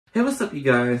Hey, what's up you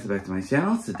guys? Back to my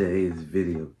channel. Today's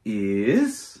video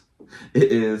is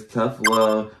Tough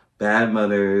Love, Bad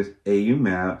Mothers, AU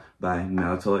Map by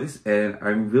Maltose. And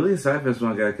I'm really excited for this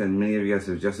one, guys, because many of you guys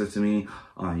suggested to me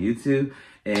on YouTube.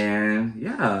 And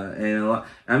yeah, and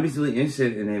I'm just really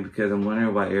interested in it because I'm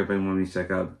wondering why everybody wanted me to check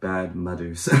out Bad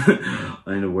Mothers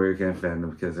in the work and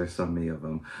fandom, because there's so many of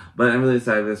them. But I'm really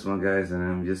excited for this one, guys, and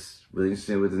I'm just really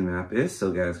interested in what this map is.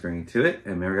 So guys, getting to it.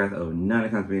 And remember, guys, none of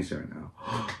the contribution right now.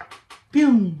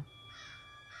 Boom!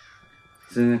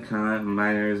 Sin, con,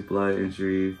 minors, blood,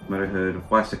 injury, motherhood,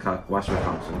 watch the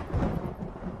concoction.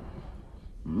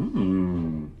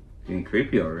 Getting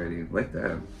creepy already. Like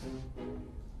that.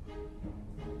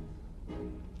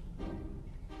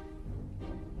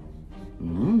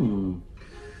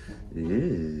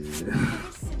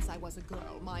 Since I was a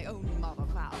girl, my own mother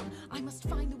vowed, I must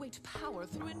find a way to power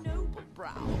through a noble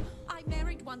brow. I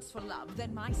married once for love,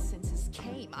 then my senses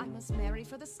came. I must marry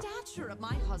for the stature of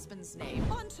my husband's name.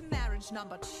 On to marriage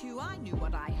number 2, I knew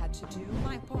what I had to do.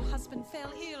 My poor husband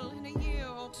fell ill in a year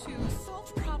or 2.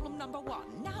 Solved problem number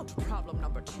 1, now to problem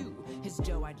number 2. His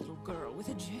doe-eyed little girl with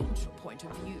a gentle point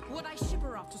of view. Would I ship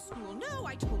her off to school? No,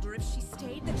 I told her if she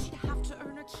stayed, then she'd have to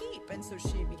earn her keep. And so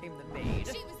she became the maid.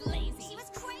 She was lazy, she was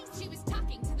crazy, she was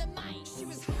talking to the mice. She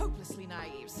was hopelessly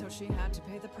naive, so she had to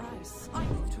pay the price. I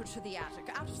moved her to the attic,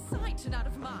 out of sight and out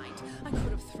of mind. I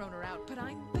could have thrown her out, but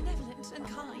I'm benevolent and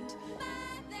kind.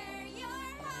 Mother, your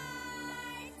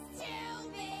heart's too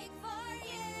big for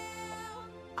you.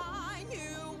 I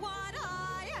knew what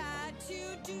I had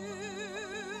to do.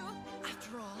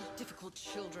 After all, difficult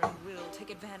children will take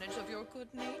advantage of your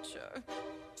good nature.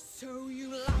 So you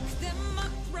lock them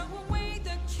up, throw away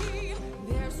the key.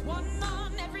 There's one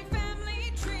on every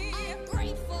family tree.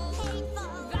 Ungrateful,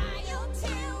 hateful, vile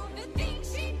too. The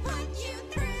things she put you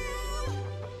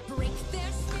through. Break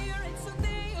their spirit so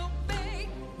they obey.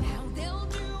 Now they'll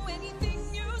do anything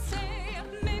you say.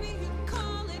 Maybe you'd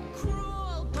call it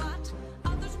cruel, but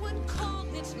others would call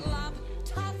it love.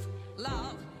 Tough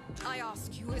love. I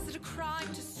ask you, is it a crime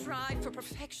to strive for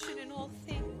perfection in all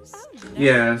things? Oh, no.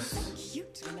 Yes.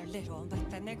 Cute when they're little, but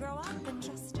then they grow up and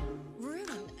just ruin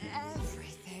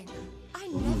everything. I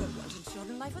never wanted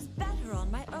children. Life was better on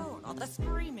my own. All the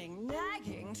screaming,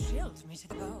 nagging chilled me to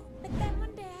the bone. But then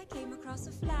one day I came across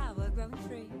a flower growing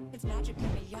free. Its magic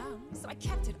kept me young, so I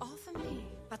kept it all for me.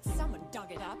 But someone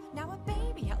dug it up. Now a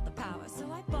baby held the power,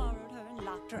 so I borrowed her and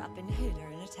locked her up and hid her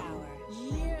in a tower.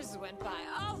 Years went by,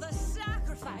 all the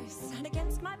sacrifice, and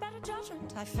against my better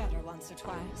judgment, I fed her once or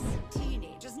twice.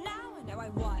 Teenagers now, I know I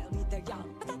wild eat their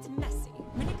young, but that's messy.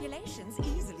 Manipulation's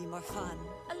easily more fun.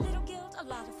 A little guilt, a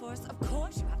lot of force, of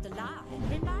course you have to lie.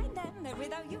 Remind them that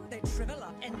without you, they shrivel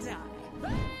up and die. They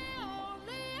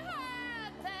only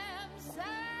had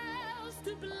themselves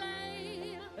to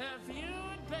blame. If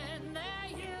you'd been there,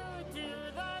 you'd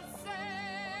do the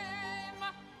same.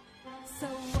 So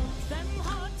walk them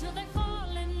hard till they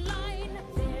fall in line.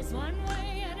 There's one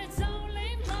way and it's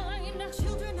only mine.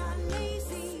 Children are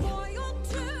lazy, spoiled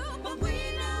too, but we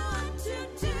know what to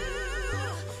do.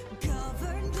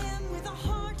 Govern them with a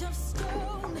heart of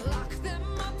stone. Lock them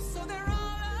up so they're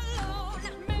all alone.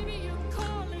 Maybe you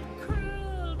call it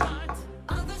cruel, but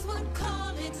Others would call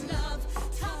it love,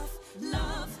 tough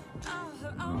love. Oh,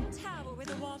 her own tower with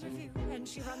a water view, and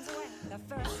she runs away the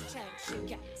first chance she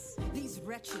gets. These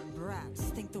wretched brats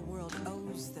think the world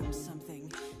owes them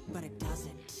something, but it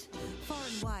doesn't. Far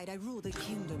and wide, I rule the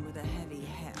kingdom with a heavy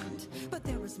hand. But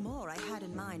there was more. I had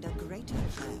in mind a greater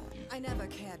plan. I never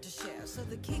cared to share, so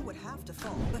the king would have to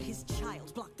fall. But his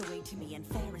child blocked the way to me, and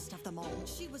fairest of them all.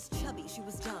 She was chubby, she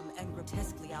was dumb, and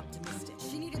grotesquely optimistic.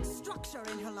 She needed structure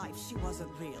in her life, she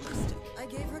wasn't realistic. I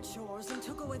gave her chores and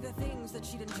took away the things that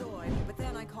she'd enjoy. But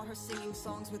then I caught her singing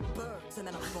songs with birds and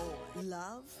then a boy.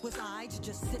 Love? Was I to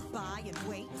just sit by and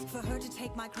wait for her to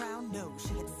take my crown? No,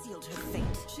 she had sealed her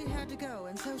fate. She had to go,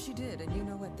 and so she did, and you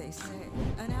know what they say.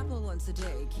 An apple once a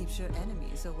day keeps your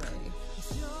enemies away.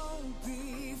 Don't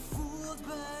be fooled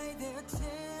by their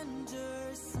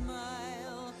tender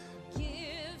smile.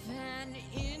 Give an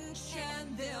inch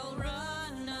and they'll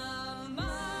run a mile.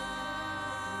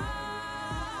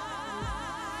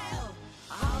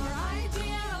 Our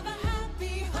idea of a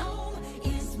happy home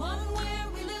is one where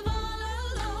we live all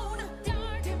alone.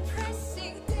 Dark,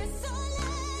 depressing,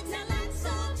 desolate. Now let's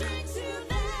all drink to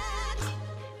that.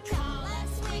 call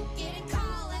us wicked and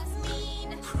call us mean.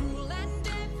 Cruel and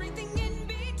everything in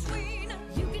between.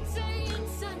 You could say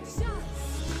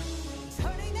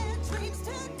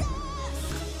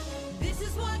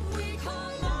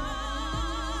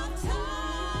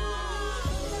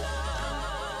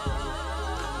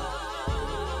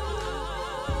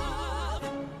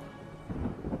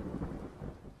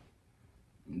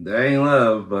that ain't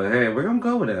love, but hey, we're gonna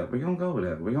go with that. We're gonna go with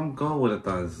that. We're gonna go with a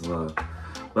thought is love.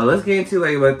 But let's get into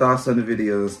like my thoughts on the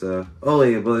video and stuff. Oh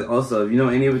yeah, but also if you know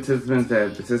any participants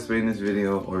that participate in this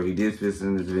video or you did participate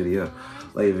in this video,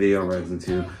 like video I'm reacting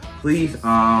to, please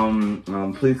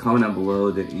please comment down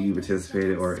below that you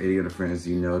participated or any of the friends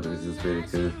you know that participated,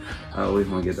 because I always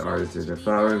want to get the artists their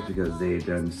flowers because they've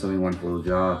done so many wonderful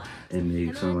jobs and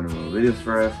made so many wonderful videos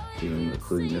for us, even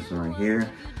including this one right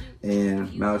here. And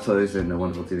Maltose and the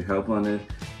wonderful team to help on this.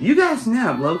 You guys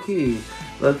snap, low key.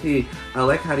 I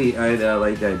like how they added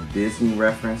like that Disney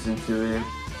reference into it.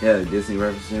 Yeah, Disney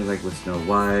references like with Snow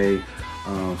White,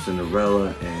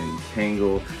 Cinderella, and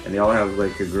Tangle, and they all have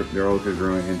like they're all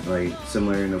congruent and like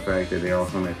similar in the fact that they all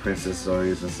from like princess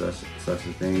stories and such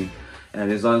a thing.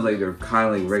 And it's always like they're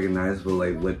kind of like recognizable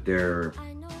like with their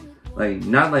like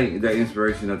not like the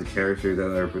inspiration of the characters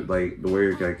that are like the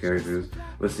warrior characters,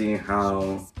 but seeing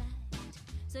how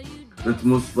that's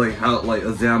most like how like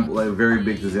example like very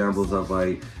big examples of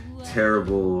like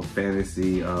terrible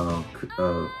fantasy characters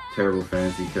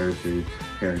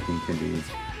parenting can be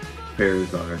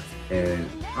parents are, and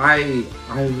I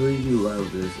really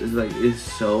love this. It's like it's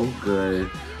so good.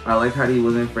 I like how he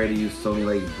wasn't afraid to use so many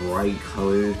like bright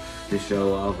colors to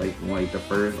show off like the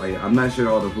first like I'm not sure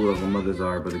all the who of the mothers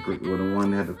are, but the one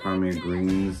that had the primary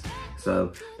greens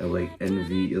stuff and like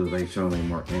envy, it was like showing like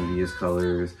more envious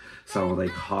colors, some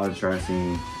like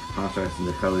contrasting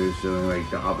the colors, showing like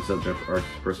the opposite of their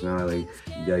personality.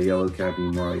 Like the yellow cat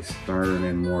being more like stern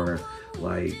and more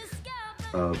like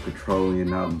controlling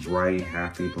and not bright,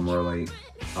 happy, but more like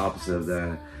opposite of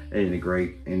that. And the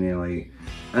great, and then like,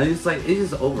 and it's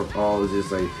just overall, it's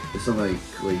just like, it's something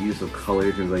like use of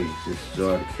colors and like just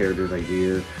show out the characters'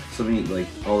 ideas. So many, like,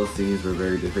 all the scenes were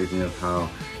very depicting of how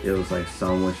it was like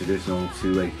somewhat traditional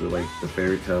to like the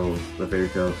fairy tale that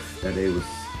they was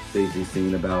basically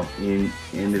singing about in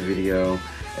the video.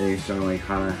 And it's showing like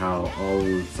kind of how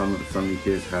some of the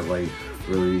kids have like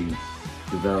really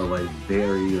developed like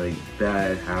very like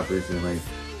bad habits and like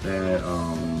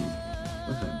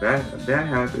bad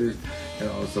habits, and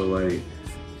also like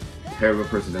terrible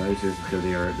personalities because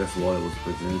that's what it was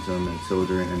presented to them as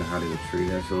children and how they would treat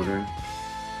their children.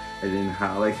 And then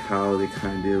how they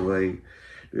kind of like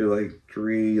they're like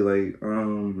three like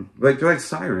they're like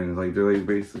sirens, like they're like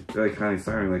basically they're like kind of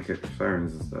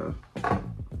sirens and stuff.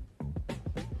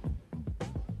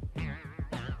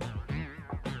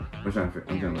 I'm trying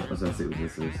to see what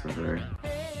this is for sure.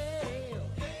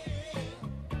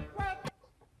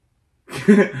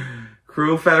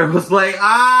 Crew Feather was late.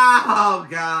 Oh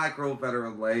god, Crew Feather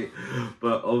was late.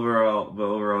 But overall,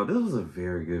 this was a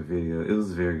very good video. It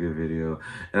was a very good video,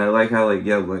 and I like how like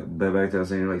back to I was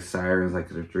saying like sirens, like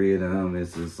the three of them.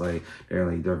 It's just like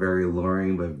they're very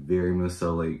alluring, but very much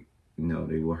so like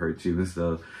they will hurt you and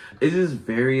stuff. It's just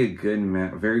very good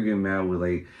map with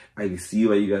like I see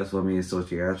why you guys want me. It's so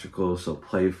theatrical, so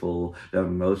playful. The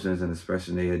emotions and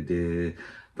expression they did.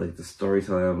 Like the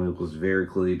storytelling was very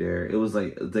clearly there. It was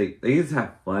like they just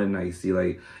have fun. I see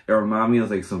like it reminded me of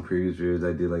like some previous videos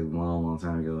I did like long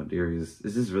time ago. It's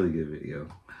just really good video.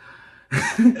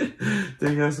 Thank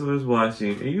you guys so much for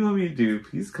watching. And you want me to do,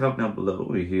 please comment down below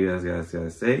what you guys gotta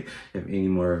say. If any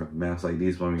more maps like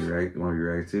these want me to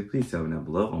react to, please tell me down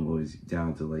below. I'm always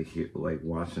down to like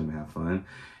watch them, have fun.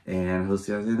 And I'll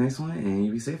see you guys in the next one, and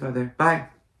you be safe out there. Bye.